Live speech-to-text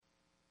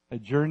A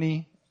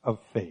journey of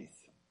faith.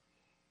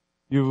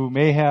 You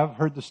may have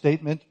heard the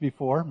statement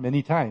before,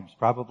 many times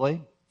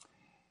probably.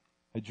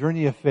 A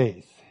journey of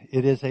faith.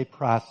 It is a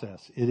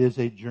process. It is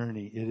a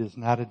journey. It is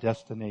not a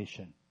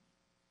destination.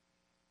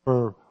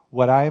 For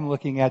what I am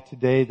looking at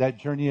today, that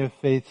journey of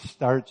faith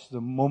starts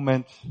the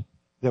moment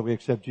that we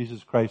accept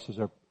Jesus Christ as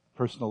our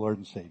personal Lord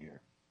and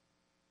Savior.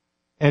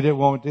 And it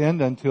won't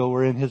end until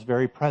we're in His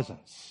very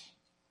presence.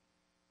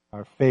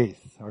 Our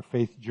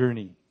faith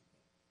journey.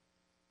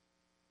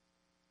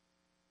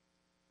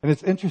 And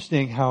it's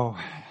interesting how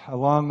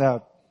along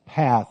that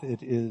path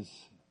it is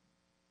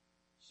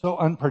so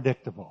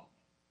unpredictable,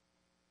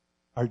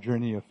 our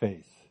journey of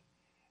faith.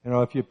 You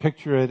know, if you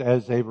picture it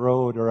as a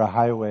road or a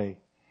highway,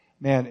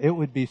 man, it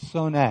would be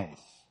so nice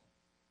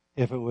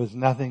if it was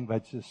nothing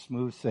but just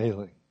smooth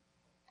sailing.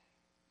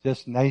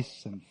 Just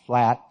nice and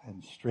flat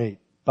and straight.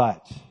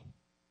 But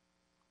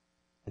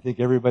I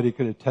think everybody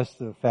could attest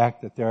to the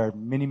fact that there are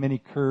many, many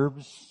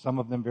curves, some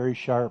of them very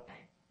sharp.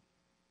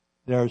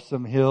 There are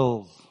some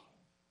hills.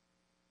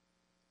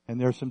 And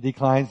there are some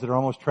declines that are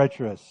almost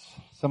treacherous.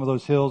 Some of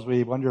those hills,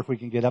 we wonder if we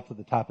can get up to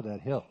the top of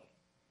that hill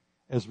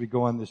as we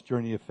go on this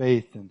journey of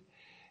faith.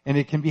 And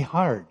it can be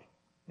hard.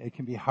 It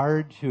can be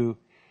hard to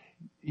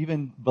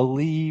even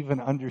believe and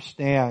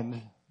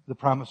understand the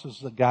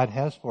promises that God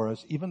has for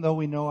us, even though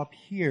we know up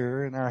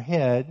here in our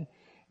head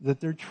that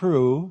they're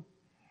true.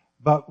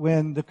 But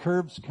when the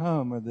curves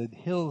come or the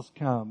hills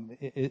come,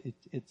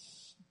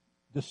 it's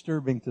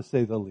disturbing to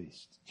say the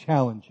least,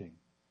 challenging.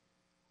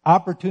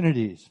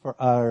 Opportunities for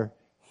our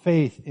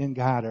faith in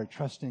God, our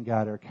trust in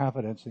God, our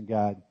confidence in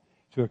God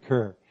to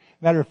occur.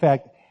 Matter of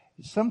fact,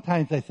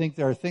 sometimes I think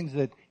there are things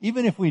that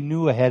even if we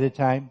knew ahead of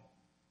time,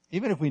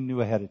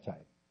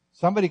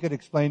 somebody could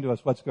explain to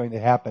us what's going to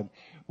happen,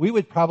 we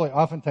would probably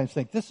oftentimes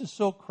think, this is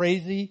so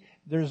crazy,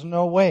 there's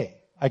no way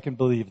I can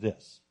believe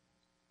this.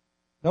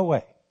 No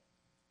way.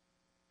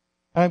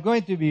 And I'm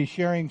going to be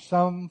sharing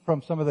some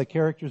of the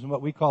characters in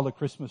what we call the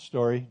Christmas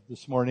story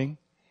this morning.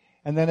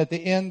 And then at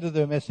the end of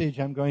the message,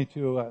 I'm going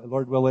to,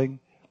 Lord willing,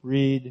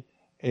 read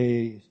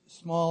a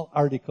small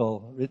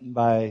article written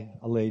by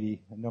a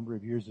lady a number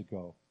of years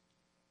ago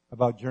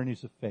about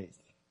journeys of faith.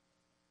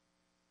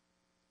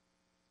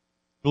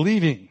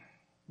 Believing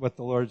what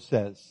the Lord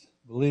says,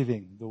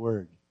 believing the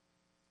Word.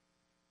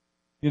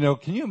 You know,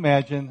 can you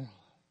imagine,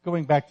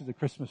 going back to the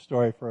Christmas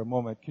story for a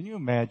moment, can you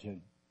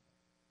imagine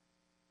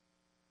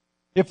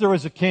if there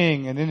was a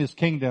king and in his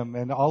kingdom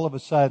and all of a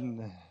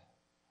sudden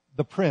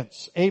a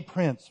prince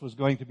was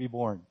going to be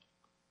born?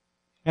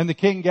 And the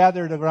king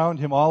gathered around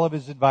him all of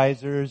his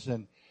advisors,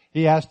 and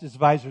he asked his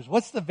advisors,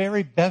 what's the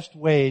very best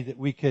way that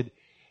we could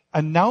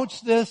announce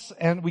this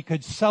and we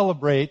could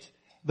celebrate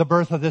the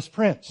birth of this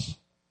prince?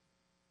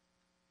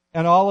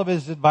 And all of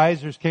his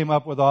advisors came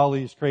up with all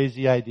these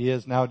crazy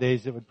ideas.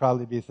 Nowadays it would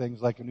probably be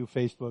things like a new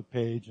Facebook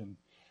page, and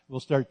we'll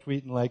start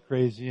tweeting like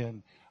crazy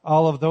and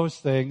all of those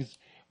things.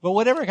 But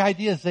whatever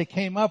ideas they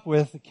came up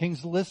with, the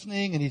king's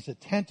listening and he's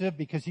attentive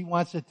because he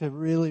wants it to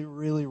really,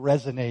 really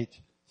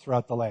resonate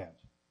throughout the land.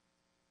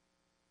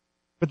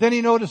 But then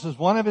he notices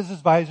one of his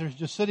advisors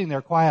just sitting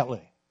there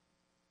quietly.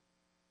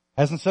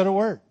 Hasn't said a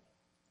word.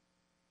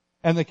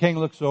 And the king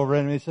looks over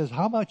and he says,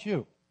 how about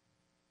you?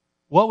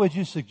 What would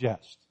you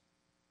suggest?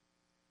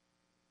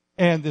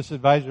 And this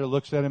advisor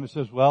looks at him and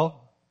says,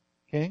 well,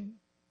 king,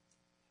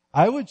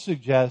 I would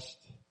suggest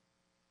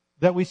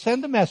that we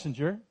send a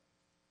messenger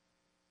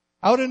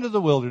out into the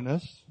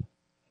wilderness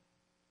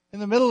in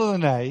the middle of the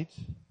night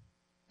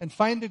and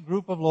find a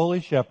group of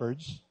lowly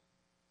shepherds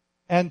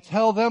and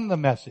tell them the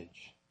message.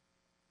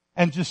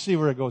 And just see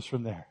where it goes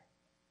from there.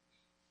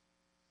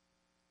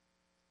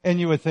 And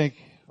you would think,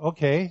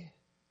 okay,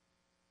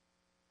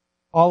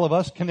 all of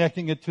us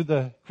connecting it to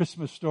the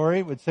Christmas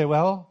story would say,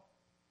 well,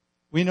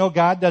 we know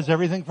God does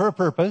everything for a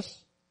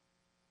purpose.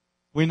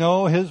 We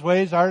know His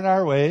ways aren't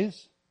our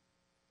ways.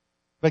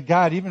 But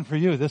God, even for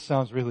you, this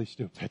sounds really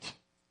stupid.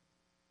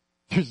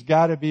 There's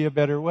got to be a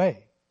better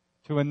way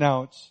to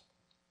announce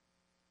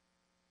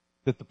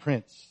that the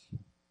prince,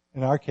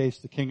 in our case,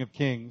 the King of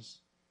Kings,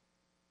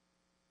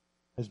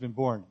 has been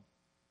born.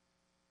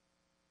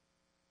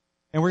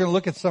 And we're going to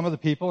look at some of the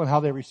people and how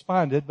they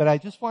responded, but I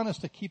just want us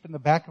to keep in the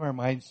back of our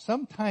minds,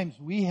 sometimes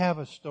we have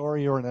a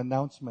story or an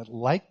announcement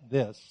like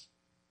this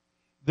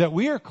that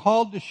we are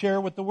called to share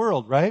with the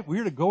world, right? We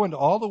are to go into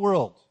all the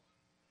world,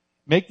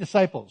 make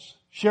disciples,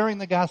 sharing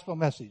the gospel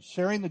message,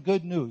 sharing the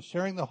good news,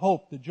 sharing the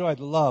hope, the joy,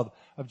 the love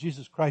of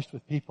Jesus Christ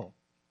with people.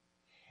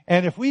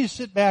 And if we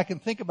sit back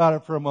and think about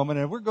it for a moment,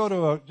 and we go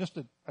to just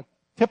a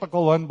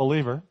typical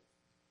unbeliever,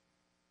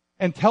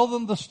 and tell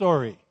them the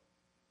story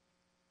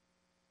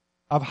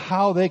of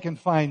how they can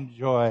find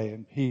joy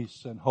and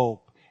peace and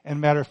hope, and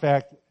matter of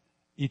fact,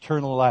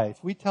 eternal life.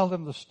 We tell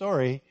them the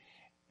story,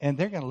 and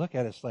they're going to look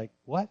at us like,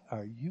 what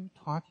are you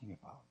talking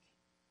about?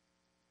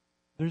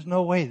 There's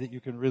no way that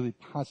you can really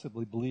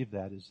possibly believe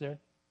that, is there?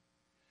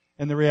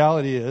 And the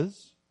reality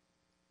is,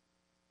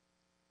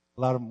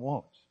 a lot of them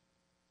won't.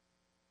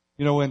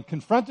 You know, when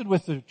confronted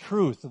with the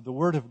truth of the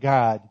Word of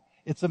God,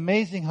 it's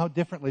amazing how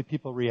differently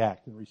people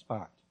react and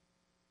respond.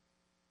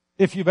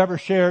 If you've ever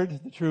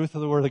shared the truth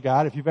of the Word of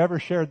God, if you've ever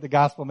shared the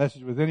gospel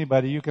message with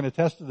anybody, you can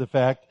attest to the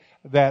fact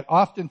that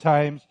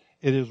oftentimes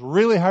it is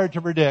really hard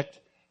to predict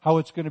how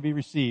it's going to be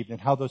received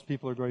and how those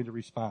people are going to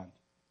respond.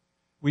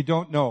 We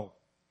don't know.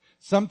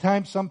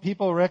 Sometimes some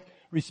people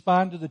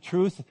respond to the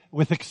truth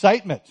with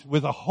excitement,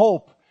 with a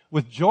hope,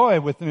 with joy,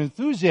 with an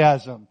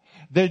enthusiasm.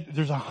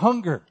 There's a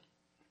hunger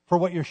for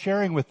what you're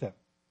sharing with them.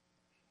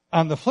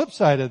 On the flip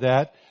side of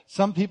that,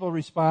 some people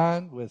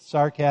respond with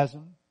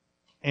sarcasm,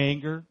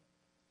 anger,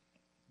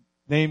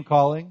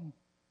 name-calling,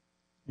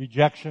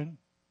 rejection,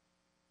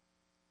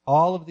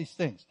 all of these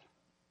things.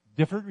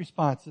 Different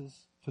responses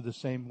to the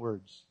same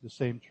words, the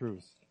same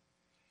truth.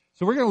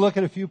 So we're going to look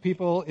at a few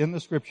people in the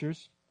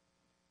Scriptures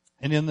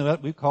and in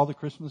what we call the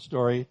Christmas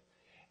story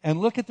and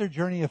look at their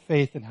journey of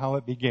faith and how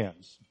it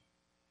begins.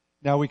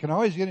 Now, we can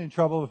always get in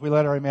trouble if we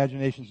let our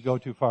imaginations go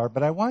too far,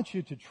 but I want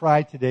you to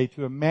try today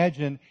to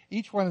imagine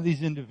each one of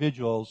these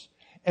individuals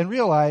and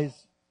realize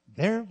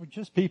they're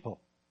just people.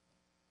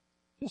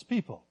 Just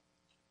people.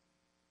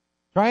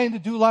 Trying to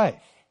do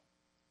life.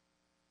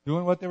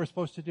 Doing what they were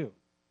supposed to do.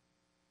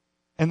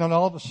 And then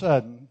all of a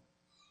sudden,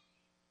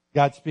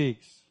 God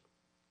speaks.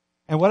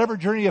 And whatever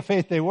journey of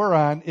faith they were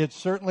on, it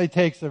certainly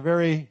takes a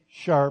very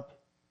sharp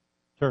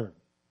turn.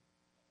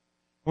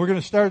 We're going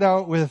to start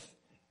out with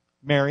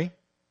Mary.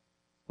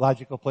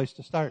 Logical place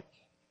to start.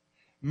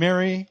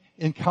 Mary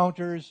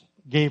encounters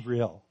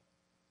Gabriel.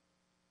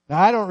 Now,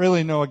 I don't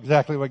really know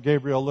exactly what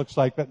Gabriel looks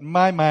like, but in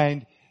my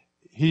mind,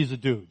 he's a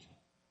dude.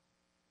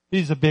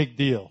 He's a big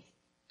deal.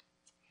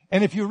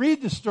 And if you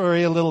read the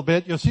story a little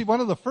bit, you'll see one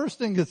of the first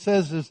things it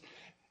says is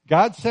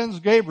God sends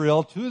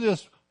Gabriel to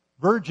this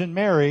Virgin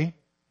Mary,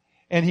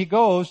 and he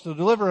goes to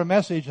deliver a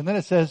message, and then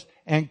it says,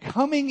 and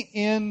coming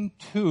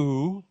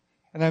into,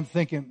 and I'm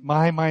thinking,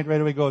 my mind right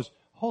away goes,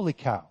 holy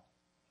cow.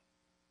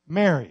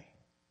 Mary,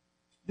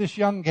 this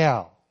young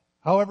gal,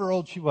 however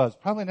old she was,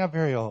 probably not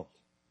very old.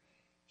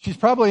 She's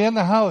probably in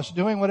the house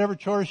doing whatever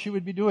chores she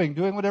would be doing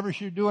whatever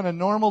she would do on a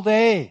normal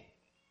day.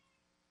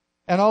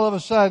 And all of a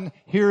sudden,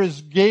 here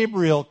is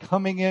Gabriel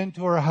coming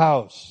into her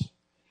house.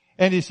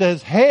 And he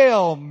says,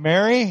 "Hail,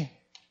 Mary."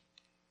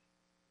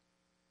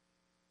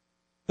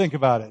 Think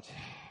about it.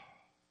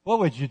 What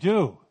would you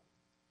do?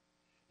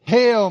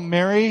 "Hail,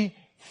 Mary,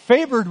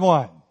 favored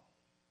one.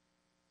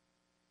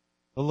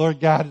 The Lord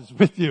God is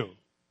with you."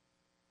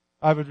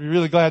 I would be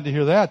really glad to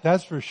hear that,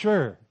 that's for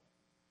sure.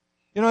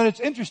 You know, and it's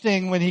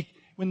interesting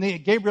when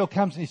Gabriel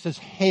comes and he says,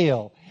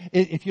 "Hail."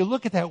 If you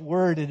look at that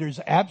word, there's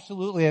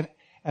absolutely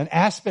an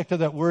aspect of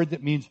that word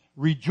that means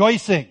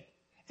rejoicing,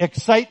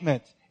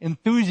 excitement,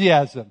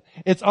 enthusiasm.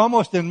 It's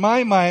almost in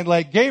my mind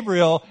like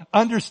Gabriel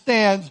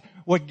understands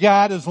what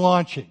God is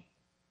launching.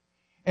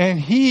 And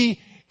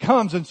he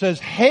comes and says,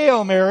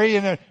 "Hail, Mary,"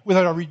 with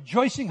a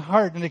rejoicing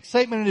heart and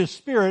excitement in his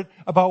spirit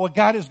about what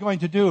God is going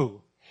to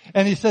do.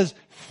 And he says,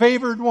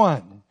 "Favored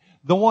one,"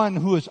 the one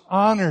who is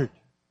honored,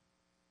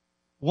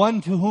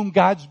 one to whom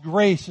God's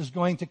grace is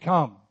going to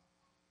come.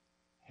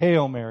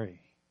 Hail,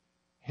 Mary.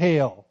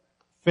 Hail,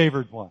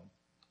 favored one.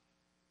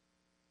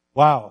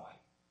 Wow.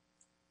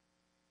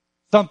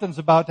 Something's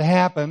about to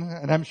happen,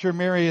 and I'm sure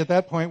Mary at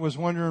that point was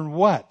wondering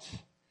what.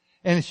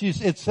 And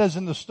it says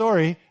in the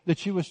story that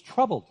she was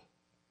troubled.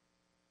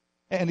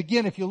 And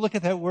again, if you look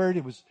at that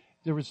word,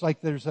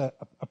 there's a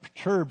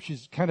perturbed.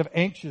 She's kind of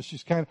anxious.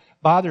 She's kind of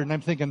bothered. And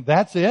I'm thinking,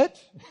 that's it?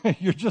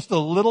 You're just a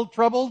little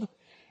troubled?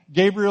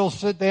 Gabriel's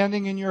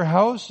standing in your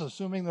house,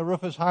 assuming the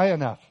roof is high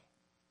enough.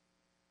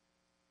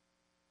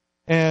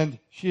 And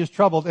she is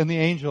troubled, and the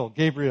angel,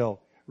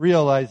 Gabriel,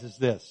 realizes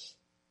this.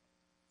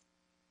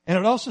 And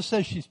it also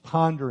says she's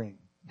pondering.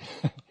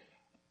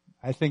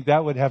 I think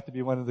that would have to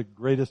be one of the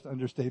greatest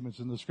understatements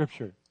in the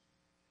Scripture.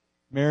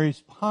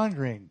 Mary's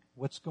pondering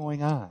what's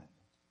going on.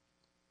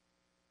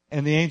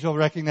 And the angel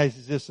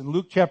recognizes this in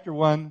Luke chapter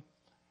 1,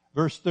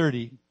 verse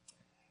 30.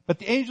 But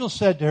the angel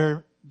said to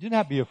her, "Do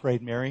not be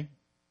afraid, Mary.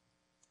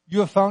 You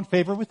have found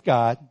favor with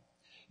God.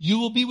 You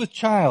will be with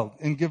child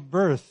and give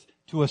birth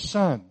to a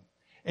son,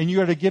 and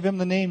you are to give him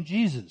the name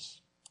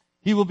Jesus.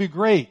 He will be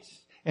great,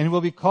 and he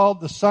will be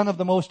called the Son of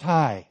the Most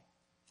High.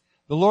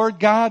 The Lord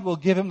God will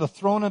give him the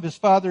throne of his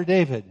father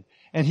David,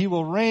 and he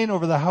will reign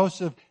over the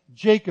house of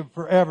Jacob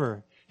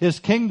forever. His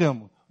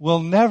kingdom will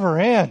never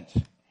end."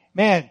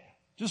 Man,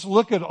 just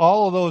look at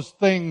all of those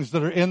things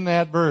that are in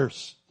that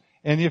verse.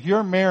 And if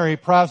you're Mary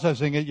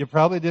processing it, you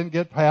probably didn't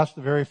get past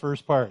the very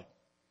first part.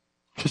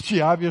 Because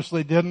she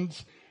obviously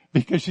didn't,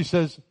 because she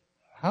says,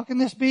 "How can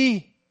this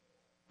be?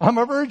 I'm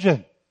a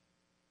virgin.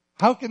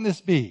 How can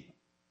this be?"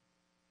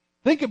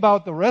 Think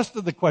about the rest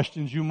of the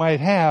questions you might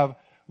have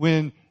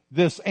when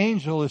this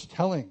angel is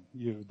telling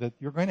you that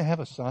you're going to have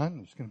a son.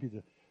 He's going to be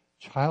the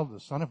child, the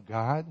Son of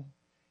God.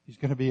 He's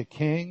going to be a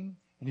king,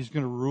 and he's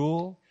going to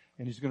rule,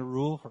 and he's going to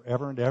rule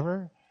forever and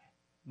ever.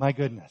 My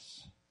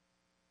goodness.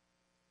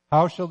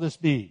 How shall this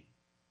be,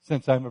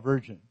 since I'm a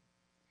virgin?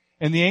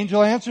 And the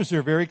angel answers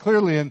her very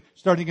clearly, and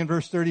starting in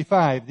verse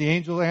 35, the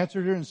angel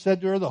answered her and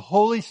said to her, "The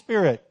Holy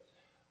Spirit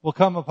will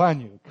come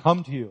upon you,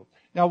 come to you."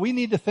 Now we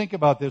need to think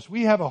about this.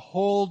 We have a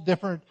whole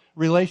different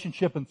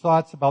relationship and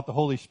thoughts about the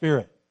Holy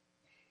Spirit.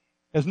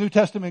 As New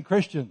Testament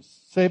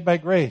Christians, saved by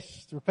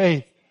grace through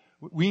faith,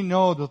 we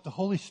know that the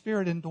Holy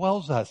Spirit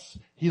indwells us.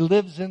 He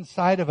lives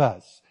inside of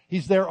us.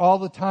 He's there all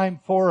the time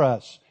for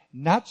us.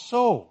 Not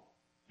so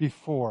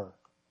before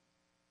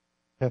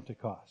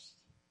Pentecost.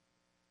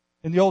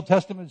 In the Old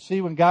Testament, see,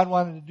 when God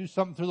wanted to do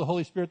something through the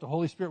Holy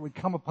Spirit would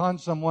come upon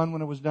someone.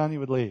 When it was done, He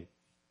would leave.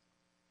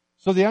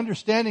 So the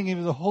understanding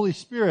of the Holy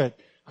Spirit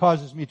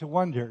causes me to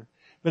wonder.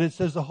 But it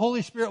says the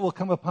Holy Spirit will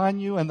come upon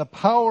you, and the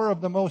power of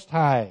the Most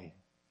High,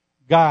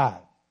 God,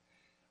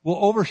 will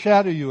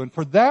overshadow you. And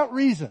for that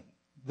reason,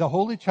 the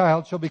Holy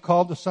Child shall be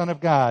called the Son of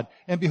God.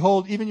 And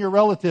behold, even your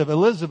relative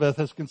Elizabeth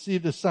has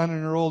conceived a son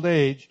in her old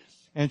age,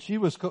 and she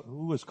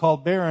who was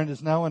called barren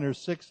is now in her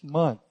 6th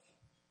month.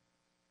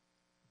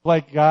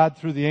 Like God,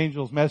 through the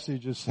angel's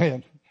message, is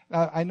saying,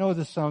 I know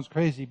this sounds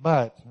crazy,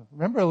 but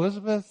remember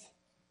Elizabeth?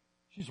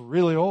 She's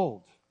really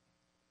old.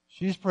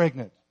 She's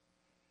pregnant.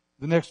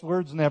 The next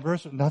words in that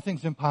verse are,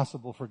 nothing's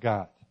impossible for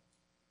God.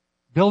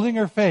 Building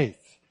her faith,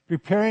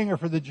 preparing her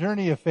for the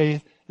journey of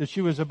faith that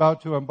she was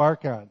about to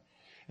embark on.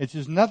 It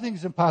says,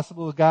 nothing's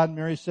impossible with God,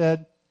 Mary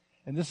said,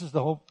 and this is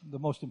the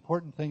most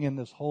important thing in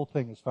this whole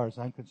thing as far as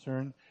I'm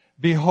concerned.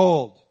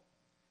 Behold,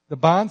 the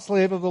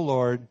bondslave of the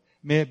Lord,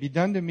 may it be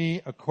done to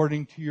me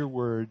according to your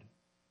word.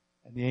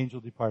 And the angel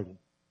departed.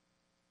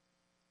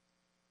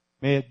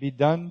 May it be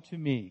done to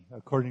me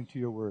according to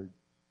your word.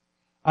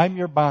 I'm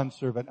your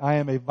bondservant. I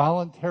am a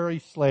voluntary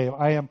slave.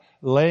 I am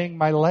laying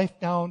my life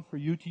down for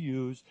you to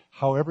use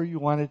however you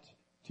want it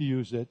to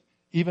use it,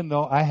 even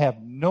though I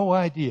have no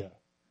idea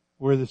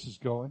where this is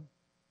going.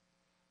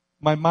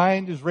 My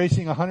mind is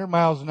racing 100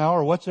 miles an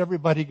hour. What's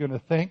everybody going to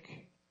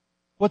think?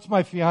 What's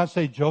my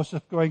fiancé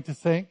Joseph going to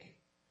think?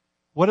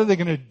 What are they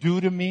going to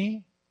do to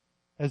me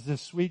as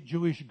this sweet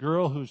Jewish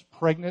girl who's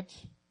pregnant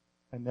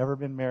and never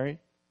been married?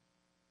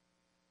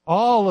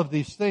 All of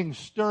these things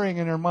stirring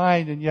in her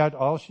mind, and yet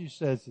all she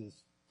says is,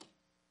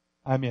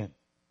 I'm in.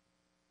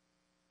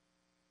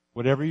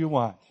 Whatever you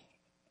want,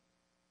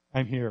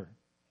 I'm here.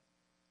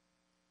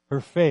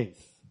 Her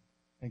faith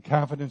and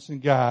confidence in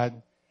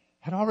God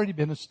had already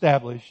been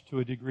established to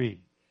a degree.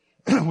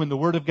 When the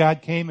Word of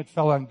God came, it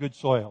fell on good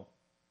soil.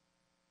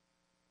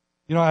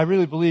 You know, I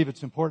really believe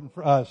it's important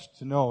for us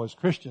to know, as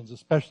Christians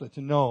especially,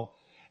 to know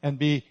and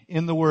be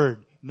in the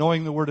Word,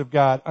 knowing the Word of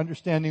God,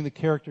 understanding the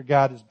character of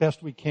God as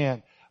best we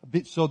can,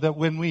 so that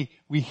when we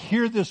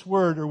hear this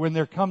Word, or when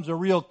there comes a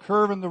real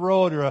curve in the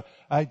road or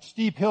a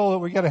steep hill that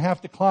we're going to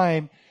have to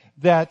climb,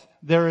 that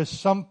there is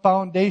some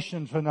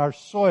foundation from our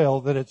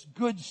soil, that it's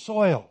good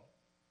soil.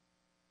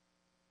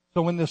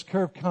 So when this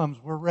curve comes,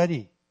 we're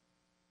ready.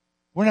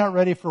 We're not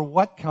ready for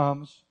what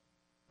comes,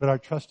 but our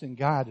trust in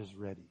God is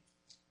ready.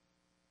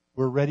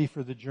 We're ready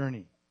for the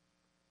journey.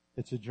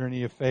 It's a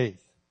journey of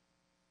faith.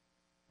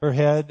 Her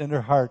head and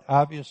her heart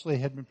obviously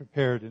had been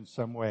prepared in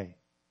some way.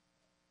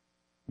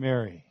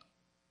 Mary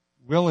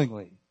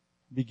willingly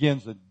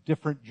begins a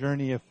different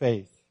journey of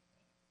faith.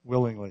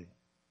 Willingly.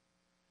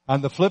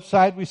 On the flip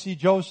side, we see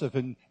Joseph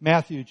in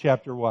Matthew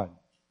chapter 1.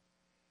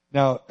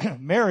 Now,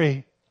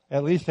 Mary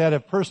at least had a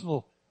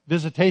personal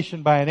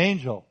visitation by an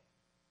angel.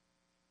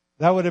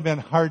 That would have been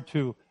hard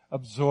to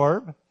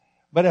absorb.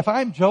 But if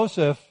I'm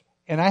Joseph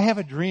and I have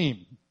a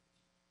dream,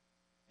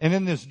 and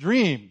in this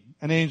dream,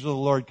 an angel of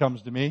the Lord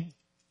comes to me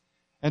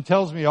and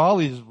tells me all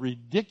these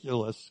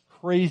ridiculous,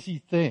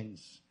 crazy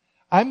things,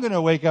 I'm going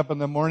to wake up in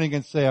the morning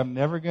and say, I'm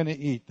never going to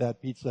eat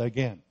that pizza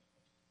again.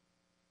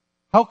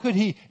 How could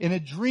he, in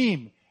a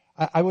dream,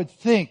 I would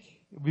think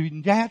it would be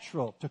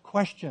natural to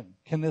question,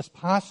 can this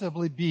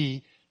possibly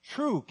be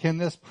true? Can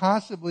this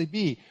possibly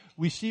be?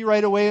 We see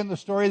right away in the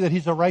story that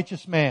he's a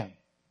righteous man.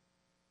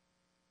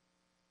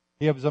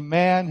 He was a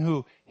man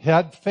who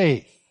had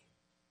faith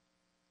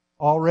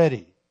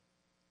already.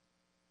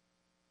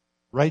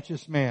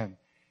 Righteous man.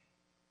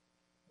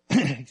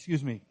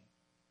 Excuse me.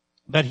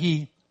 But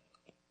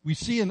we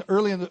see I'm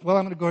going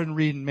to go ahead and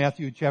read in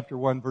Matthew chapter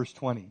 1 verse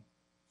 20.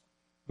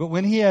 But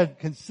when he had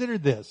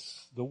considered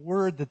this, the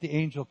word that the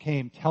angel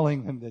came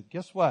telling him that,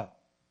 guess what?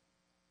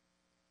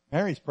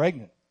 Mary's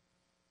pregnant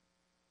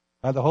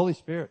by the Holy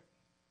Spirit.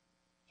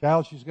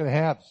 Child she's going to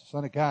have, the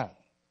Son of God.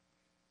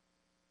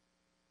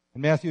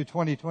 In Matthew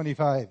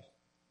 20:25.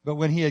 But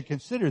when he had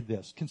considered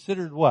this,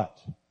 considered what?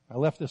 I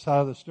left this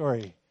out of the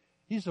story.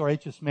 He's a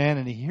righteous man,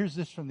 and he hears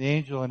this from the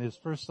angel, and his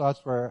first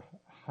thoughts were,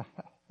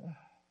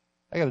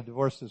 I got to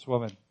divorce this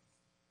woman.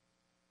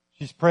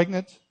 She's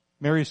pregnant.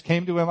 Mary's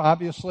came to him,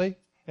 obviously,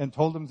 and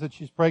told him that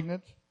she's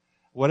pregnant.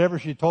 Whatever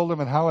she told him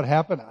and how it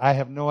happened, I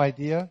have no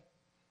idea.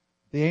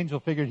 The angel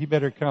figured he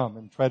better come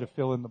and try to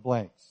fill in the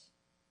blanks.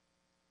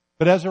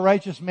 But as a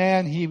righteous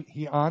man,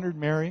 he honored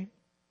Mary,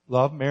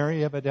 loved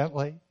Mary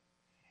evidently,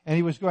 and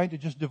he was going to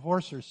just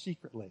divorce her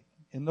secretly.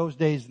 In those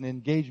days, an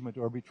engagement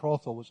or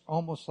betrothal was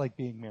almost like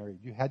being married.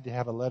 You had to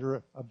have a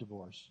letter of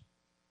divorce.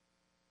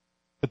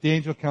 But the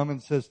angel comes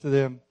and says to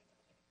them,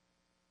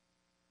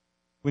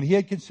 when he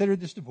had considered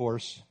this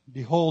divorce,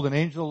 behold, an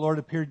angel of the Lord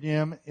appeared to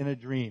him in a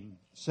dream,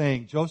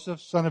 saying, Joseph,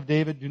 son of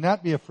David, do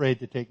not be afraid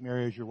to take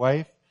Mary as your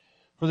wife,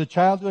 For the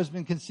child who has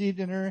been conceived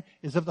in her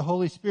is of the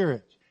Holy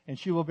Spirit, and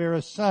she will bear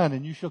a son,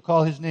 and you shall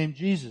call his name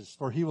Jesus,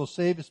 for he will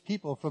save his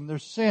people from their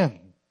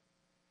sin.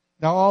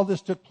 Now all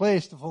this took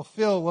place to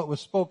fulfill what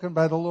was spoken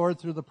by the Lord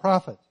through the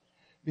prophet.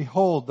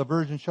 Behold, the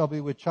virgin shall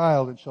be with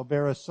child and shall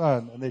bear a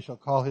son, and they shall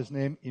call his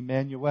name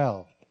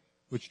Emmanuel,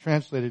 which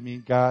translated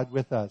means God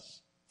with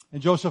us.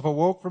 And Joseph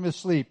awoke from his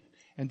sleep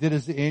and did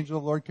as the angel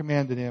of the Lord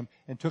commanded him,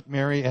 and took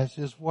Mary as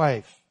his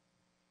wife,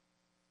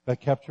 but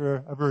kept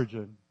her a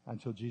virgin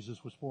until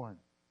Jesus was born.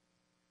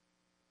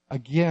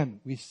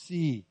 Again, we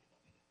see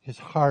his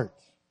heart.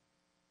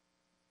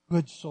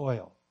 Good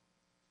soil.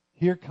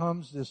 Here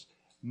comes this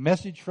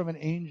message from an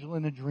angel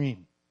in a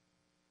dream.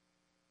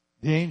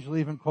 The angel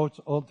even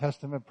quotes Old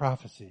Testament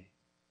prophecy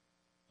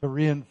to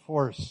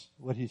reinforce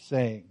what he's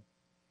saying.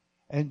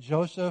 And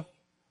Joseph,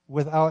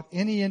 without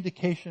any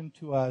indication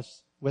to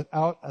us,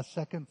 without a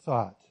second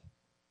thought,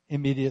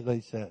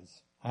 immediately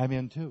says, I'm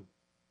in too.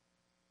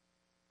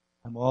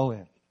 I'm all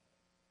in.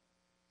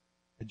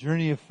 A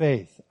journey of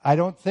faith. I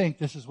don't think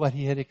this is what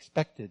he had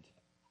expected.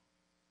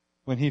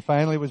 When he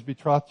finally was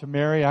betrothed to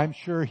Mary, I'm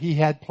sure he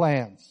had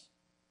plans.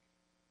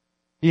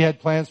 He had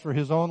plans for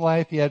his own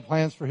life. He had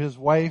plans for his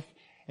wife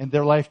and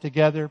their life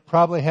together.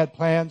 Probably had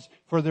plans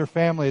for their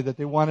family that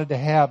they wanted to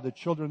have, the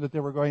children that they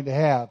were going to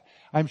have.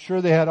 I'm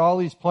sure they had all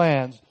these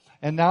plans.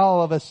 And now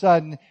all of a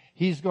sudden,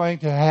 he's going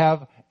to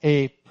have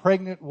a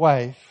pregnant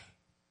wife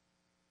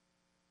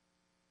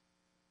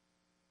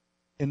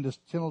in this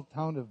little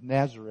town of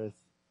Nazareth,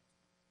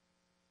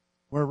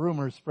 where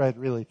rumors spread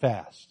really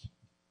fast.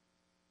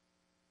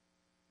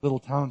 Little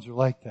towns are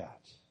like that.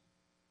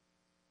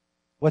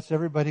 What's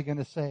everybody going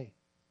to say?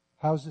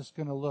 How's this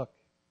going to look?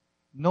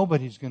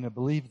 Nobody's going to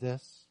believe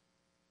this.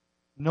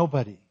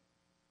 Nobody.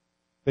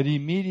 But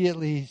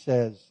immediately he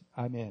says,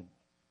 I'm in.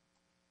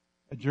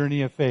 A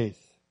journey of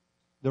faith.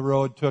 The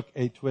road took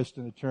a twist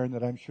and a turn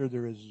that I'm sure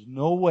there is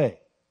no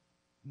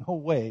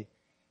way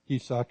he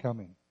saw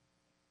coming.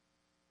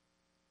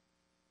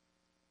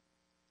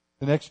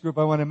 The next group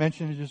I want to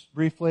mention just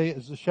briefly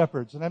is the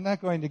shepherds. And I'm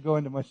not going to go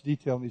into much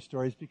detail in these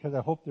stories because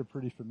I hope they're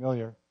pretty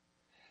familiar.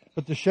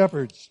 But the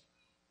shepherds,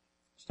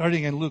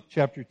 starting in Luke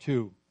chapter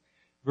 2,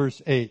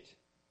 verse 8.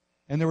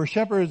 And there were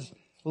shepherds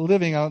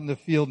living out in the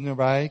field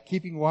nearby,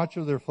 keeping watch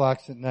of their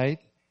flocks at night.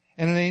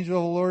 And an angel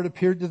of the Lord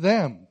appeared to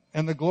them.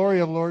 And the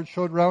glory of the Lord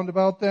showed round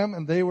about them,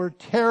 and they were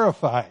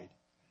terrified.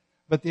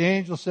 But the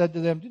angel said to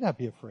them, do not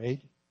be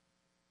afraid.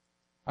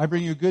 I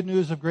bring you good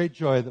news of great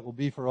joy that will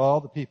be for all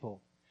the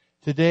people.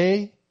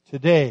 Today,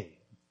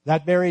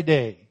 that very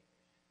day,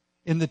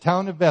 in the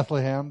town of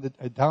Bethlehem,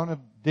 the town of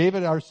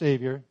David our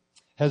Savior,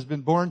 has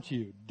been born to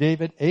you.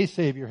 David, a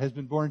Savior, has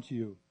been born to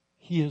you.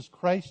 He is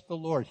Christ the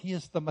Lord. He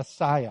is the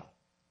Messiah.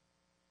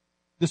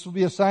 This will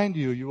be a sign to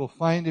you. You will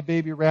find a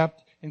baby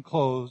wrapped in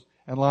clothes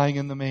and lying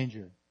in the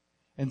manger.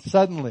 And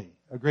suddenly,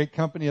 a great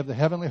company of the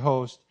heavenly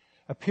host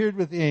appeared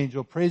with the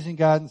angel, praising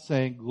God and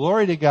saying,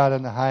 Glory to God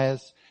in the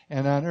highest,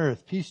 and on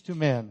earth peace to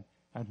men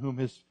on whom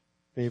his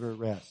favor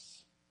rests.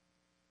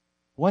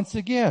 Once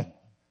again,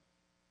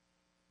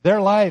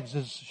 their lives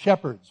as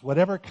shepherds,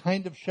 whatever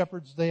kind of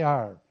shepherds they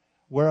are,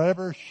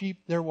 wherever sheep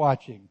they're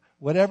watching,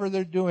 whatever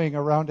they're doing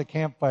around a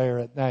campfire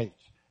at night,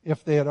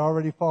 if they had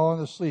already fallen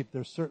asleep,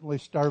 they're certainly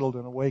startled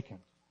and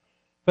awakened.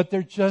 But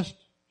they're just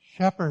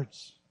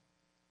shepherds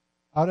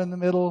out in the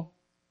middle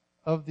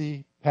of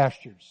the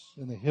pastures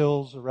in the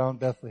hills around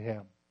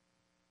Bethlehem.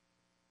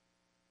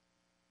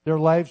 Their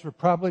lives were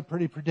probably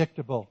pretty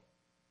predictable.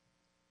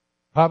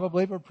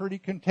 Probably were pretty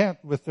content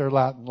with their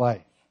lot in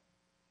life.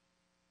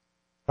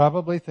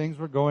 Probably things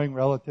were going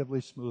relatively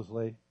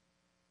smoothly.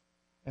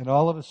 And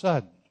all of a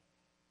sudden,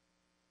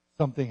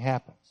 something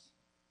happens.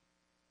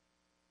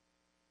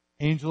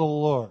 Angel of the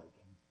Lord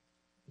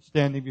is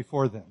standing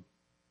before them.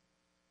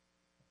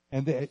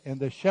 And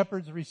the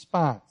shepherd's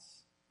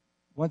response,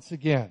 once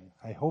again,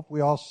 I hope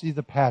we all see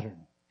the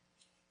pattern.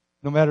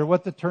 No matter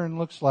what the turn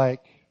looks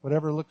like,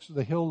 whatever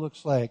the hill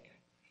looks like,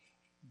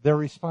 their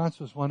response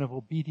was one of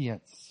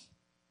obedience.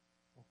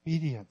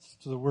 Obedience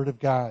to the Word of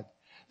God.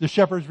 The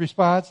shepherd's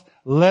response,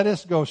 let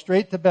us go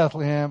straight to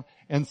Bethlehem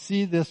and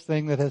see this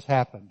thing that has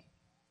happened.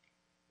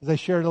 As I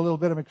shared a little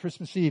bit on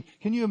Christmas Eve,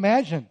 can you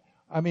imagine?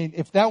 I mean,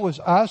 if that was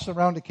us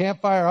around a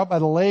campfire out by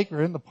the lake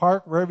or in the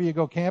park, wherever you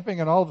go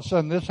camping, and all of a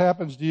sudden this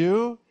happens to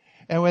you,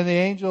 and when the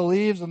angel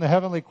leaves and the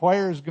heavenly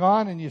choir is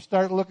gone, and you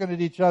start looking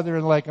at each other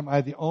and like, am I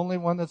the only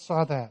one that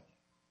saw that?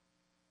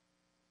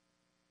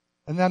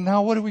 And then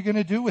now what are we going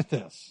to do with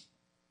this?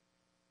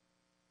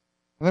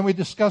 And then we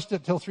discussed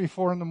it till 3,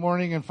 4 in the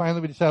morning, and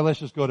finally we decided, let's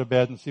just go to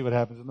bed and see what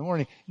happens in the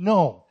morning.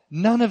 No,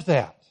 none of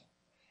that.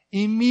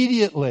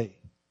 Immediately,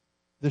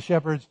 the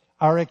shepherds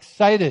are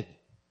excited.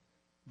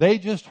 They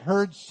just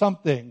heard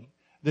something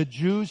the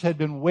Jews had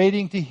been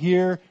waiting to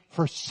hear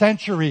for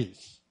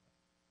centuries.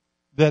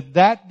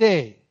 That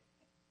day,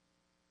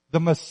 the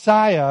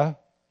Messiah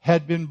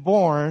had been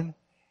born,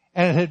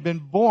 and it had been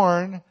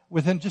born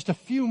within just a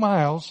few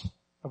miles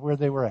of where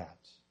they were at.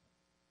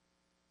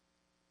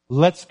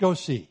 Let's go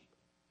see.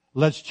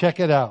 Let's check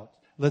it out.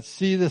 Let's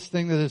see this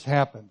thing that has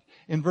happened.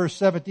 in verse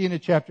 17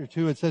 of chapter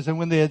 2, it says, "And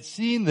when they had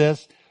seen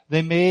this,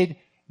 they made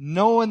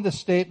known the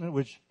statement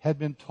which had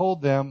been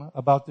told them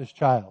about this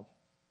child."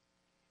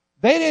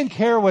 They didn't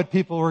care what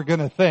people were going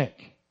to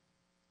think.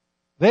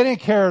 They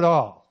didn't care at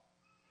all.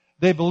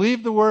 They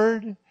believed the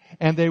word,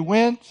 and they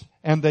went,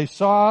 and they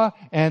saw,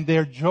 and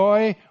their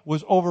joy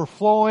was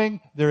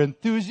overflowing. Their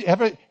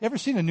enthusiasm. Ever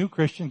seen a new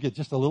Christian get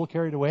just a little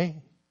carried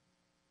away?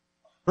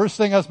 First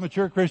thing us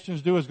mature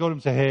Christians do is go to them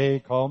and say, "Hey,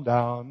 calm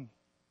down.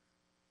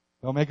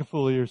 Don't make a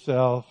fool of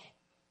yourself.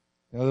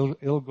 You know,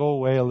 it'll go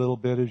away a little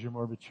bit as you're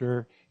more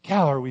mature."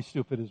 Cal, are we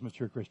stupid as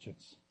mature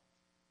Christians?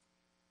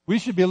 We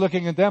should be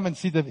looking at them and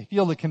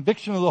feel the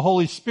conviction of the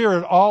Holy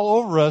Spirit all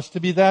over us to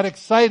be that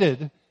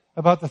excited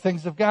about the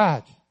things of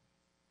God.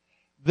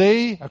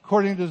 They,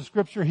 according to the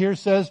scripture here,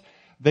 says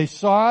they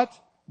saw it,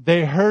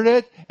 they heard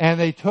it, and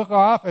they took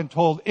off and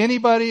told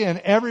anybody and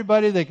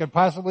everybody they could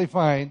possibly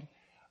find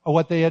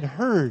what they had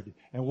heard.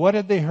 And what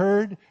had they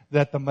heard?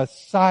 That the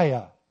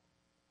Messiah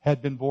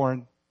had been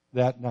born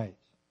that night.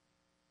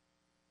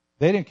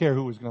 They didn't care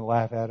who was going to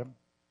laugh at him.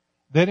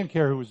 They didn't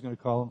care who was going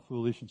to call him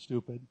foolish and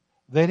stupid.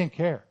 They didn't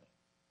care.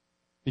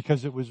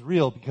 Because it was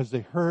real. Because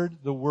they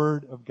heard the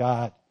word of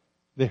God.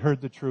 They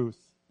heard the truth.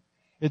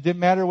 It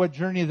didn't matter what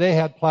journey they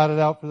had plotted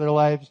out for their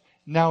lives.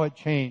 Now it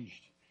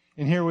changed.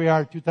 And here we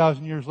are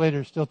 2,000 years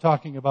later still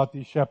talking about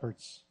these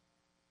shepherds.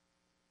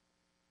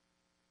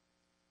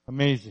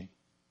 Amazing.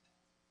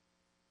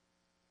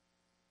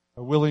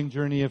 A willing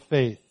journey of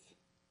faith.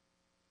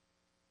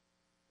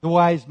 The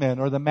wise men,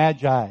 or the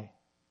magi.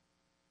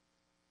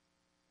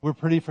 We're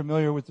pretty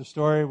familiar with the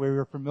story. We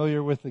were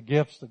familiar with the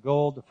gifts, the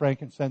gold, the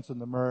frankincense, and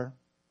the myrrh.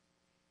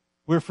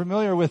 We're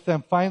familiar with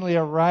them finally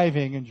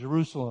arriving in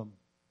Jerusalem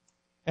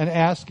and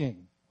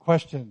asking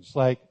questions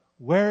like,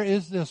 "Where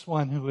is this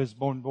one who is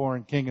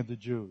born King of the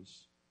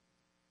Jews?"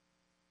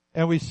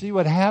 And we see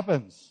what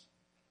happens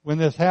when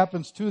this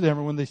happens to them,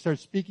 or when they start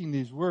speaking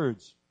these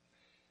words.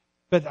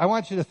 But I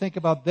want you to think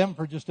about them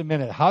for just a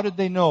minute. How did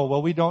they know?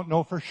 Well, we don't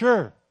know for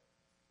sure.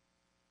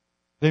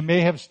 They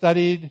may have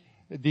studied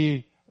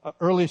the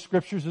early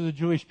scriptures of the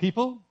Jewish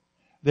people.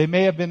 They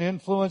may have been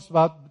influenced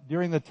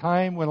during the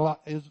time when a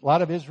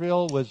lot of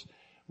Israel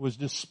was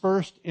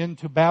dispersed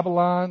into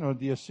Babylon or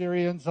the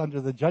Assyrians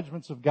under the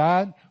judgments of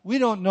God. We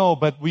don't know,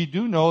 but we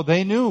do know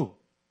they knew.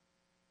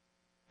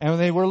 And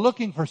they were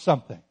looking for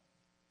something.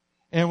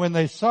 And when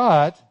they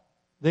saw it,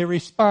 they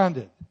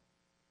responded.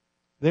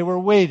 They were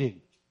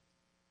waiting.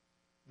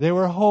 They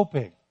were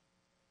hoping.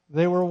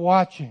 They were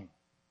watching.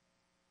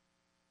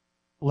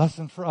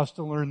 Lesson for us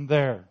to learn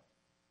there.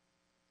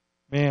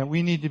 Man,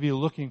 we need to be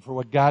looking for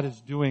what God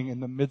is doing in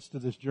the midst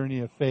of this journey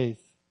of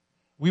faith.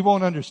 We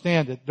won't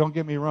understand it. Don't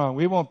get me wrong.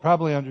 We won't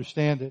probably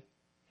understand it.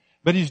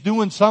 But He's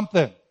doing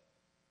something.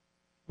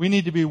 We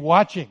need to be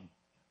watching,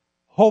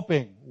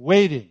 hoping,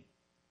 waiting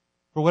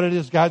for what it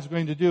is God's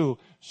going to do.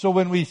 So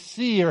when we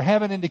see or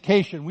have an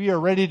indication, we are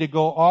ready to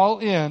go all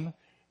in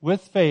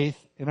with faith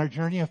in our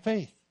journey of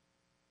faith.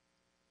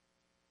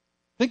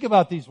 Think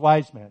about these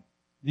wise men,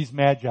 these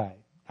magi.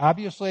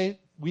 Obviously,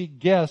 we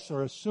guess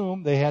or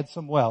assume they had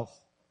some wealth.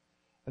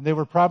 And they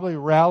were probably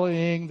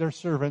rallying their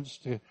servants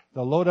to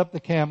load up the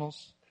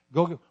camels.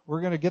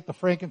 We're going to get the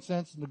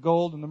frankincense and the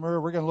gold and the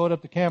myrrh. We're going to load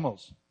up the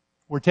camels.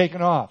 We're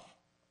taking off.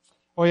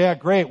 Oh yeah,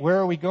 great. Where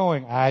are we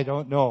going? I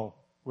don't know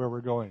where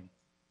we're going.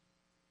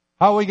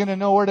 How are we going to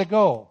know where to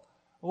go?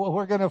 Well,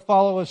 we're going to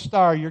follow a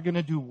star. You're going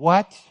to do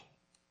what?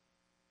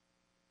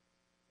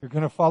 You're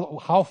going to follow.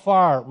 How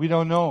far? We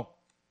don't know.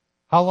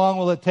 How long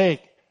will it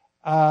take?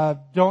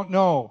 Don't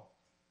know.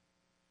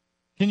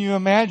 Can you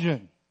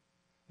imagine?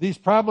 These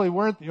probably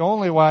weren't the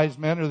only wise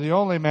men or the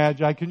only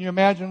magi. Can you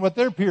imagine what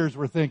their peers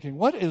were thinking?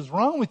 What is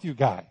wrong with you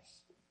guys?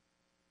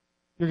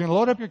 You're going to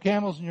load up your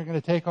camels and you're going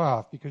to take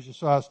off because you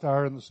saw a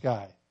star in the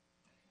sky.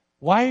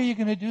 Why are you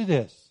going to do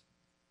this?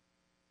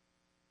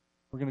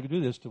 We're going to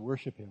do this to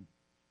worship Him.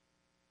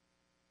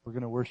 We're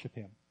going to worship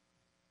Him.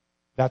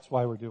 That's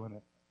why we're doing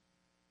it.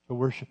 To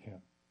worship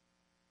Him.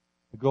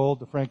 The gold,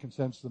 the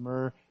frankincense, the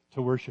myrrh,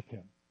 to worship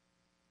Him.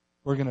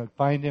 We're going to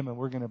find Him and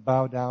we're going to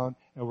bow down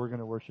and we're going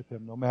to worship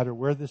Him. No matter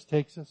where this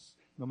takes us,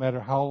 no matter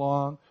how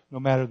long, no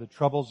matter the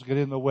troubles get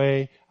in the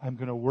way, I'm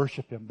going to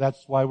worship Him.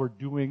 That's why we're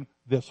doing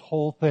this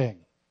whole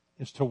thing,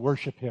 is to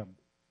worship Him.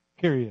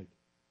 Period.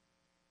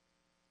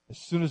 As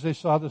soon as they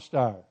saw the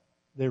star,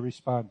 they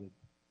responded.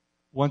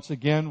 Once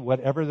again,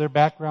 whatever their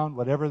background,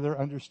 whatever their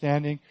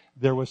understanding,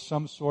 there was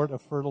some sort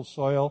of fertile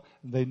soil,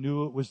 and they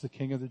knew it was the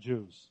King of the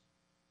Jews.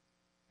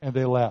 And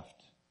they left.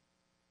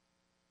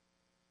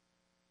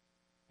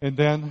 And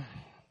then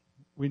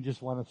we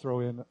just want to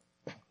throw in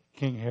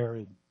King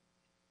Herod.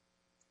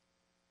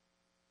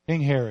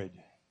 King Herod.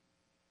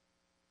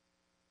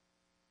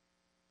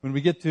 When we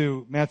get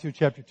to Matthew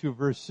chapter 2,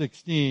 verse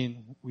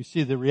 16, we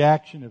see the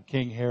reaction of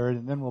King Herod,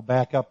 and then we'll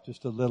back up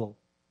just a little.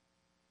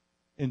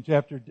 In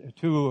chapter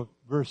 2,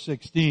 verse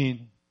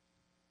 16,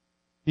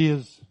 he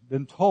has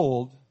been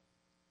told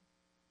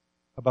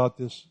about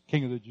this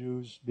King of the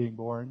Jews being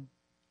born.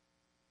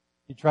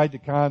 He tried to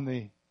con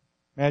the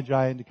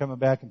Magi into coming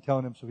back and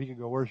telling him so he could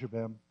go worship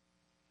him.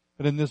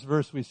 But in this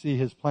verse we see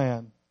his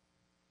plan.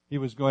 He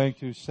was going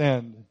to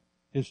send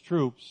his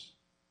troops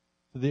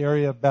to the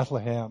area of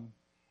Bethlehem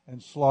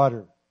and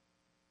slaughter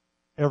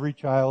every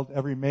child,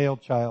 every male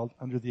child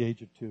under the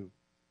age of 2.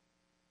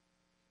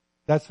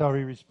 That's how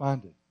he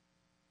responded.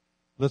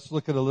 Let's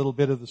look at a little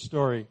bit of the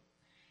story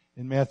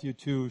in Matthew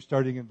 2,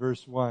 starting in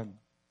verse 1.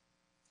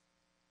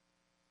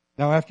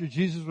 Now after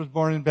Jesus was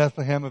born in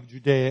Bethlehem of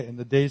Judea in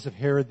the days of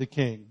Herod the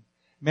king,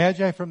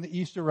 Magi from the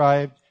east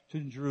arrived to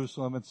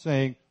Jerusalem and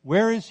saying,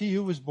 "Where is he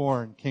who was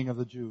born, King of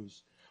the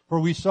Jews? For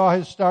we saw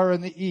his star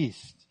in the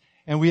east,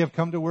 and we have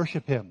come to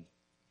worship him."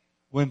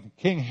 When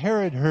King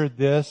Herod heard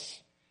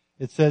this,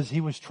 it says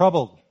he was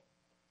troubled.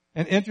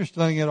 And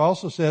interestingly, it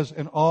also says,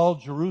 and all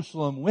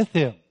Jerusalem with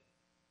him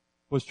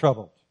was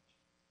troubled.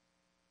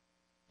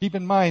 Keep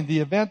in mind, the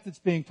event that's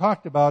being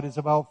talked about is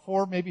about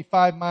 4, maybe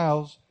 5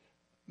 miles,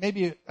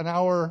 maybe an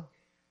hour,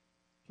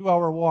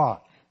 2-hour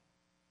walk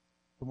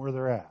from where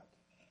they're at.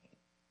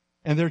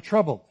 And they're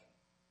troubled.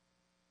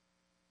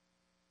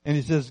 And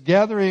he says,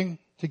 gathering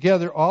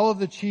together all of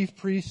the chief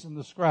priests and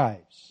the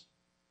scribes,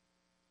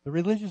 the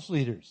religious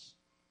leaders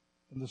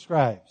and the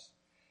scribes,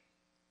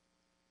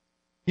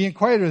 he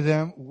inquired of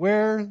them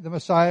where the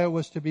Messiah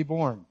was to be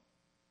born.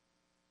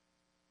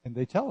 And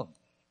they tell him.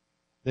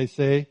 They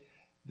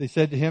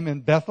said to him,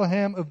 in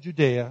Bethlehem of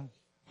Judea,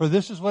 for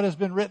this is what has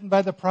been written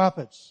by the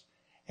prophets.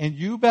 And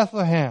you,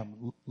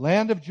 Bethlehem,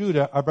 land of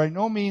Judah, are by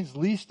no means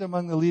least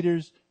among the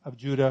leaders of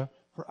Judah,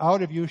 for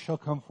out of you shall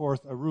come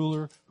forth a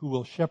ruler who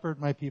will shepherd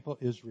my people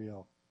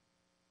Israel.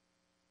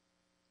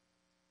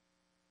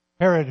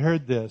 Herod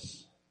heard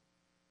this,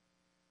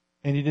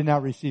 and he did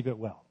not receive it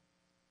well,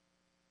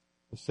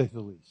 to say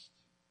the least.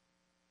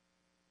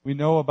 We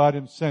know about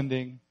him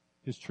sending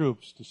his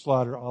troops to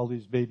slaughter all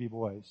these baby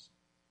boys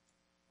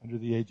under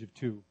the age of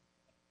 2.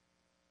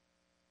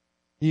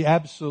 He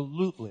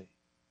absolutely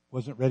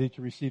wasn't ready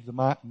to receive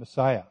the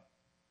Messiah.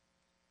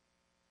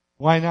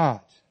 Why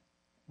not?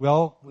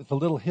 Well, with a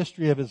little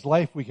history of his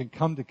life, we can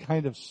come to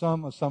kind of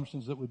some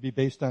assumptions that would be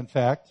based on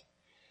fact.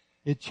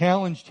 It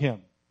challenged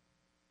him.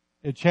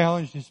 It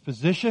challenged his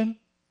position.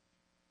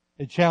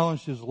 It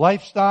challenged his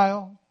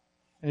lifestyle.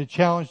 And it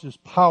challenged his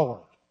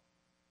power.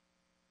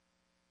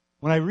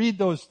 When I read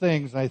those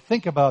things and I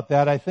think about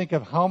that, I think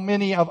of how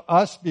many of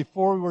us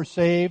before we were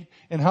saved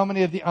and how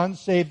many of the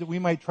unsaved that we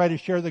might try to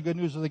share the good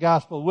news of the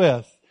gospel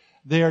with,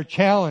 they are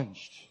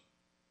challenged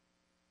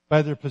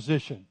by their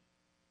position,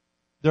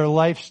 their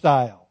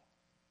lifestyle,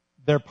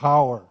 their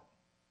power.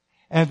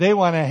 And they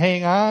want to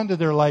hang on to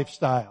their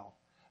lifestyle.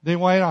 They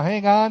want to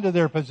hang on to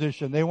their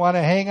position. They want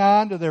to hang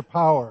on to their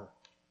power.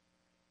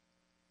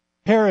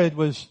 Herod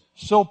was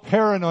so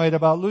paranoid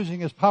about losing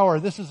his power.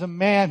 This is a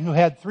man who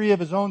had 3 of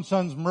his own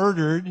sons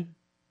murdered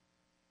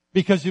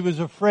because he was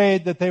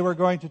afraid that they were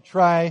going to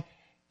try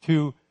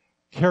to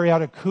carry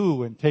out a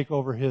coup and take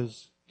over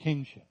his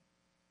kingship.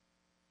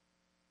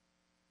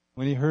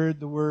 When he heard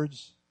the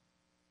words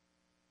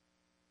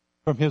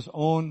from his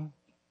own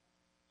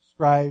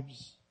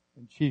scribes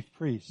and chief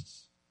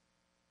priests,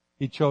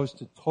 he chose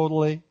to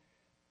totally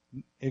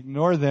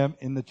ignore them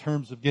in the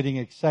terms of getting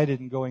excited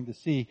and going to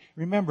see.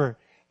 Remember,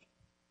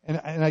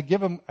 and I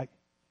give him,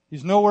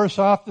 he's no worse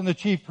off than the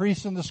chief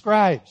priests and the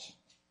scribes.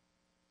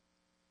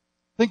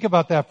 Think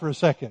about that for a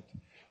second.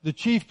 The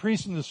chief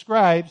priests and the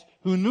scribes,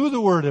 who knew the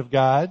word of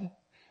God,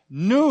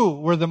 knew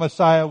where the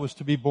Messiah was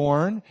to be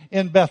born,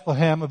 in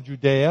Bethlehem of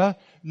Judea,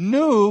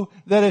 knew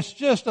that it's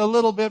just a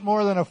little bit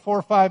more than a 4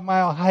 or 5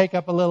 mile hike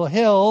up a little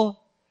hill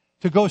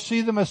to go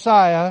see the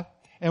Messiah,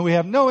 and we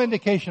have no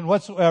indication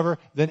whatsoever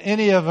that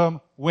any of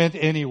them went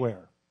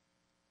anywhere.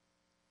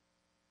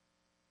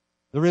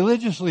 The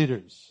religious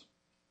leaders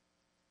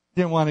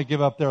didn't want to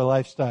give up their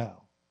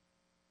lifestyle,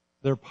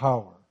 their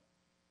power,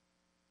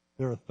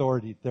 their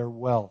authority, their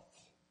wealth.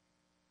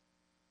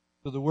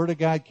 So the word of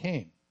God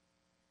came.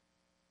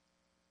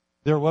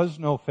 There was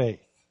no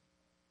faith.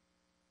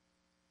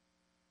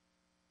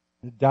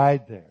 It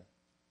died there.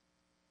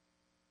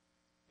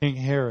 King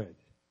Herod,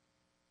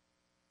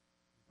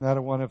 not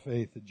a one of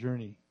faith, a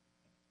journey.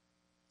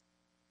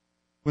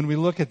 When we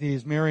look at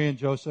these, Mary and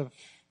Joseph,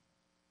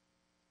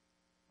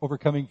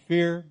 overcoming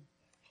fear,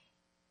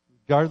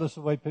 regardless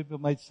of what people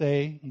might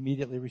say,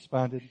 immediately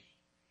responded.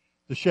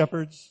 The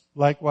shepherds,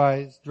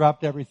 likewise,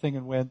 dropped everything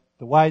and went.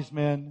 The wise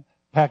men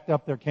packed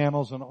up their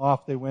camels and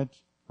off they went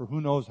for who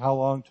knows how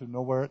long to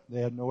nowhere. They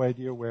had no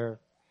idea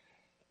where.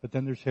 But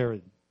then there's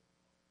Herod.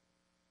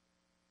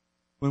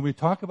 When we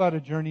talk about a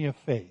journey of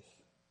faith,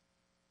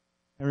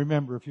 and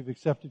remember, if you've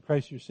accepted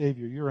Christ your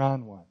Savior, you're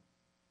on one.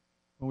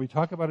 When we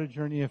talk about a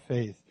journey of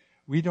faith,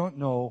 we don't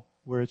know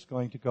where it's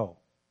going to go.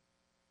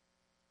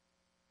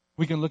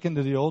 We can look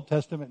into the Old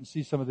Testament and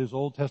see some of those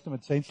Old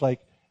Testament saints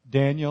like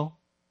Daniel.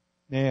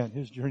 Man,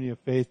 his journey of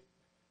faith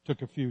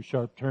took a few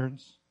sharp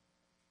turns.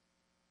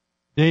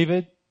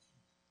 David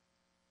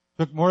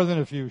took more than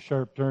a few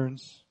sharp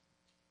turns.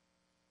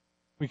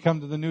 We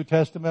come to the New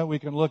Testament, we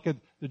can look at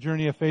the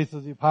journey of faith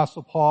of the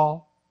Apostle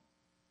Paul.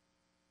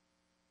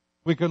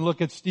 We can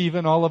look at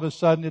Stephen, all of a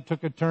sudden it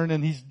took a turn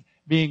and he's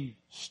being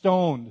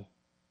stoned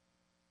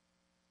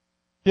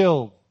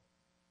killed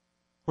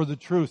for the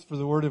truth, for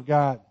the Word of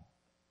God.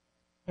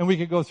 And we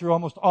could go through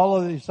almost all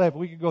of the disciples.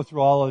 We could go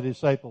through all of the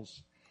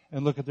disciples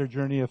and look at their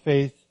journey of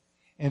faith,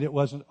 and it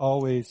wasn't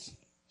always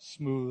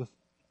smooth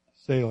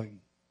sailing.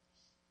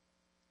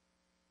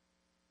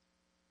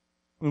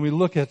 When we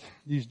look at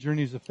these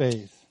journeys of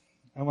faith,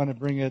 I want to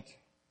bring it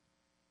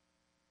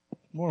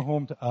more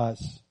home to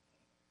us.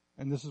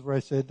 And this is where I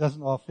say it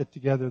doesn't all fit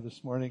together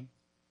this morning.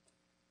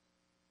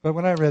 But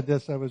when I read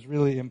this, I was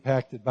really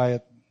impacted by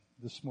it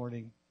this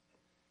morning.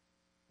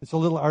 It's a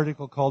little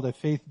article called A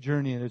Faith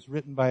Journey, and it's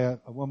written by a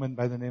woman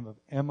by the name of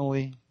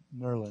Emily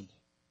Nerland.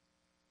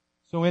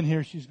 So in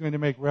here, she's going to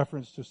make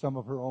reference to some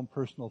of her own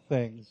personal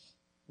things,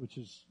 which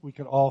is, we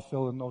could all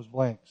fill in those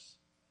blanks.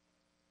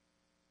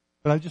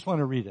 But I just want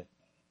to read it.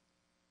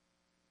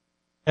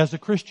 As a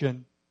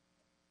Christian,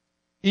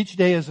 each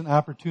day is an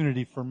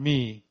opportunity for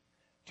me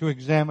to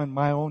examine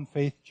my own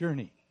faith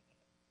journey.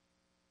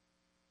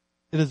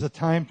 It is a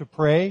time to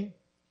pray.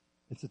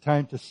 It's a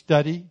time to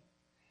study.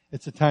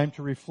 It's a time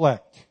to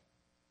reflect.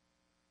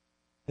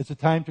 It's a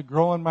time to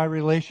grow in my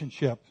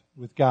relationship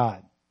with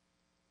God.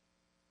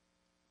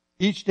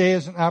 Each day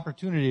is an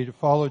opportunity to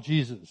follow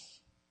Jesus.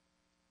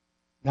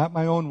 Not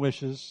my own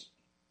wishes,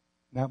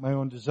 not my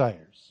own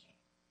desires.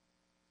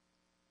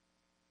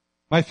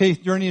 My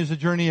faith journey is a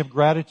journey of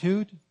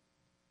gratitude.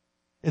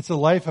 It's a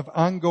life of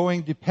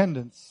ongoing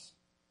dependence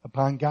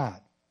upon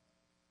God.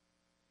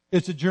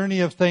 It's a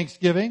journey of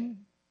thanksgiving,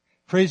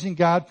 praising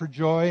God for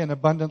joy and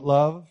abundant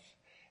love,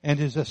 and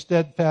His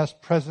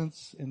steadfast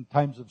presence in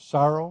times of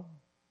sorrow,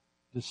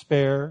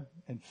 despair,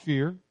 and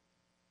fear.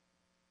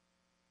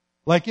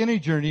 Like any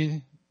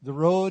journey, the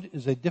road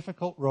is a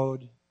difficult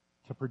road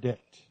to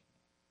predict.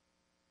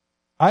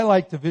 I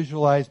like to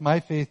visualize my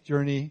faith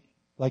journey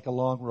like a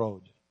long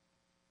road.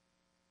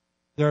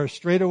 There are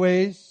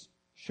straightaways,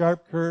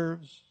 sharp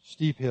curves,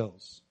 steep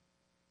hills.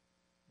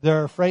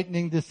 There are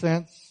frightening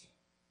descents.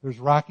 There's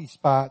rocky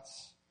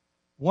spots,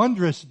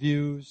 wondrous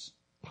views,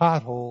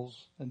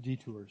 potholes, and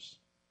detours.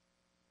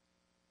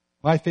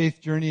 My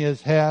faith journey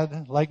has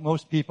had, like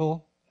most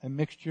people, a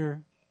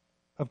mixture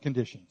of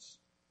conditions.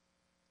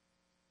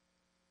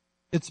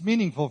 It's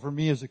meaningful for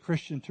me as a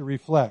Christian to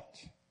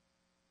reflect,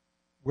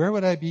 where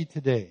would I be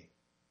today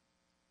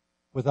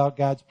without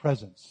God's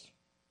presence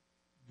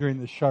during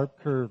the sharp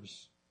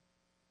curves,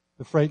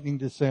 the frightening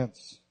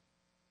descents?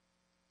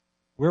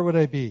 Where would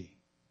I be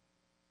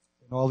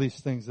in all these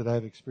things that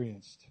I've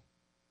experienced?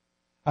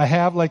 I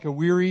have, like a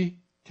weary,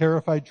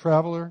 terrified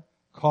traveler,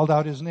 called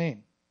out His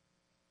name.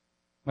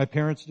 My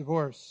parents'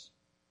 divorce,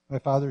 my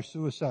father's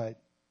suicide,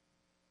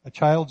 a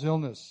child's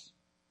illness,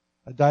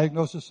 a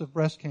diagnosis of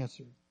breast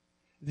cancer.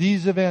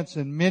 These events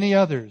and many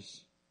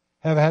others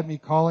have had me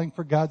calling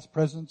for God's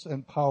presence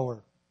and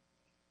power.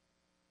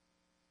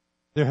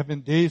 There have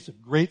been days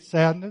of great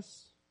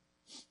sadness,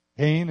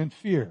 pain, and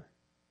fear.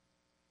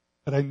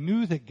 But I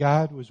knew that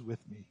God was with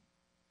me.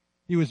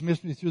 He was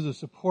with me through the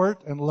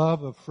support and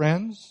love of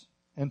friends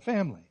and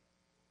family.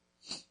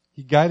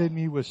 He guided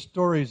me with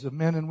stories of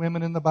men and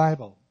women in the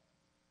Bible.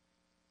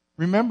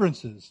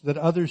 Remembrances that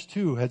others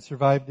too had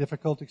survived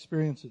difficult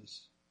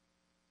experiences.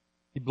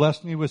 He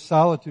blessed me with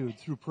solitude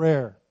through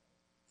prayer.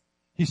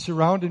 He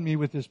surrounded me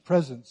with His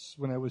presence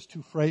when I was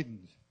too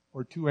frightened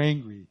or too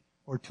angry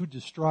or too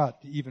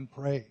distraught to even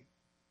pray.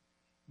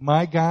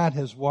 My God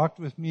has walked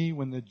with me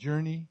when the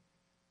journey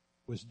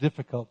was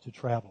difficult to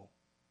travel.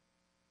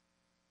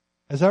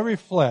 As I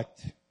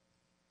reflect,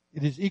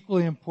 it is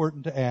equally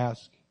important to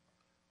ask,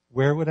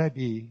 where would I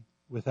be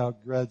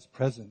without God's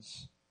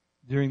presence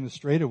during the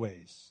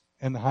straightaways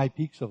and the high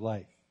peaks of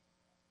life?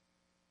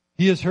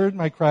 He has heard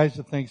my cries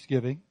of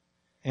thanksgiving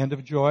and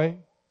of joy,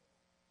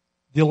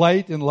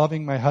 delight in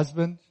loving my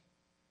husband,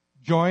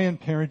 joy in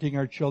parenting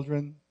our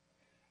children,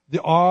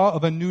 the awe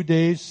of a new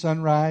day's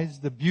sunrise,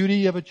 the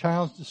beauty of a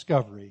child's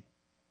discovery,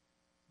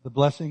 the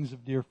blessings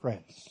of dear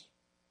friends.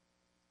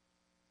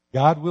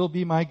 God will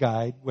be my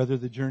guide, whether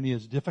the journey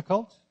is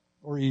difficult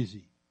or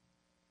easy.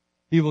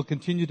 He will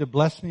continue to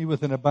bless me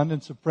with an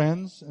abundance of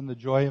friends and the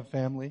joy of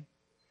family.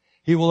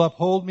 He will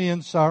uphold me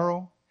in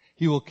sorrow.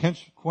 He will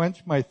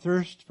quench my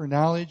thirst for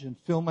knowledge and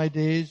fill my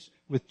days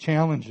with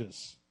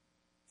challenges.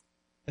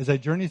 As I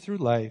journey through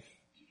life,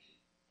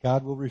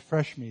 God will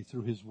refresh me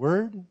through His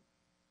Word,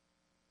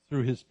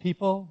 through His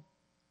people,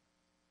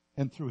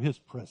 and through His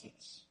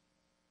presence.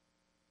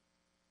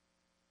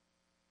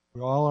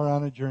 We all are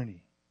on a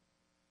journey.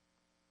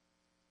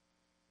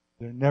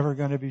 They're never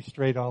going to be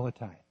straight all the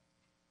time.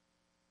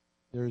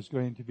 There's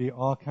going to be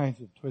all kinds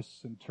of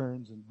twists and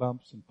turns and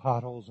bumps and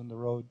potholes in the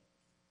road.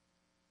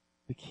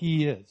 The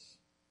key is,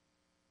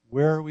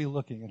 where are we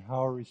looking and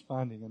how are we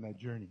responding in that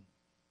journey?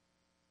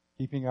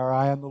 Keeping our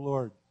eye on the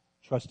Lord,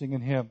 trusting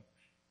in Him.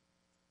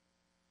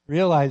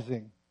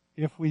 Realizing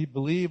if we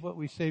believe what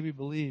we say we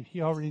believe,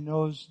 He already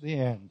knows the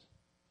end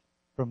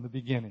from the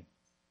beginning.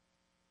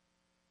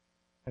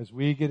 As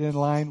we get in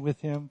line with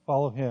Him,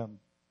 follow Him,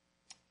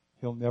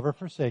 He'll never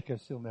forsake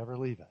us. He'll never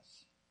leave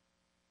us.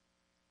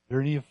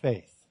 Journey of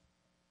faith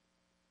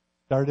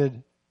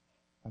started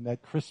on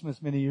that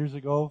Christmas many years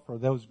ago for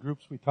those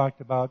groups we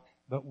talked about,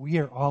 but we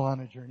are all on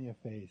a journey of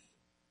faith,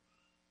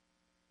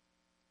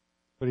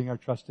 putting our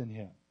trust in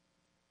Him.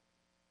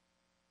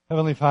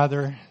 Heavenly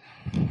Father,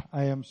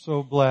 I am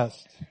so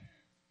blessed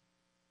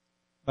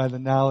by the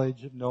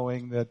knowledge of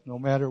knowing that no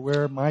matter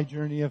where my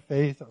journey of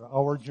faith or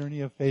our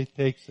journey of faith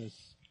takes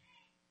us,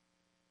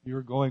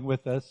 you're going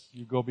with us,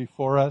 you go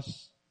before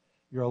us,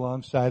 you're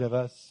alongside of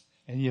us,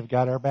 and you've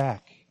got our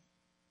back.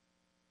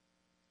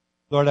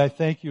 Lord, I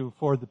thank you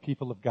for the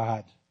people of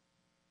God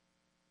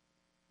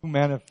who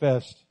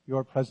manifest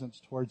your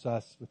presence towards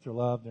us with their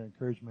love, their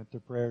encouragement, their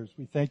prayers.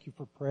 We thank you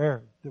for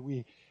prayer, that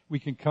we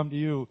can come to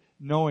you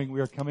knowing we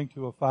are coming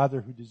to a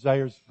Father who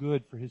desires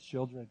good for His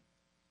children.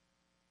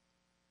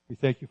 We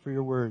thank you for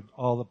your word,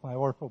 all the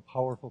powerful,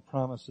 powerful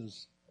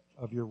promises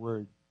of your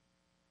word.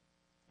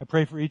 I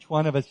pray for each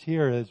one of us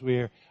here as we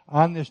are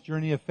on this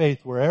journey of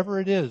faith, wherever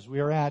it is we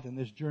are at in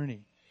this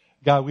journey.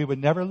 God, we would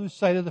never lose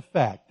sight of the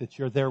fact that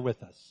you're there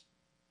with us.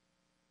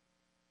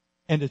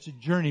 And it's a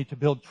journey to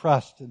build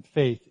trust and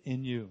faith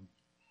in you,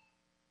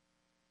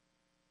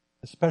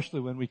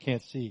 especially when we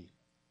can't see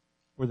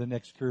where the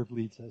next curve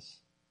leads us.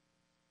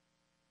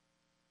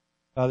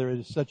 Father, it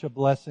is such a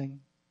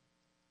blessing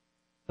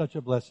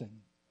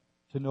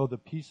to know the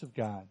peace of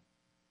God,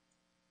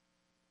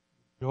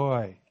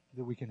 joy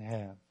that we can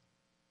have,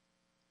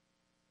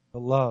 the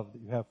love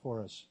that you have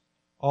for us,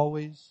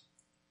 always,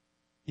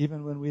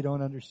 even when we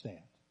don't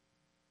understand.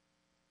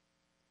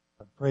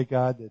 I pray,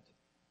 God, that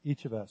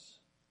each of us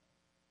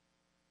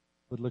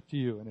would look to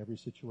you in every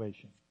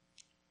situation.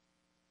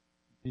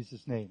 In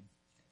Jesus' name.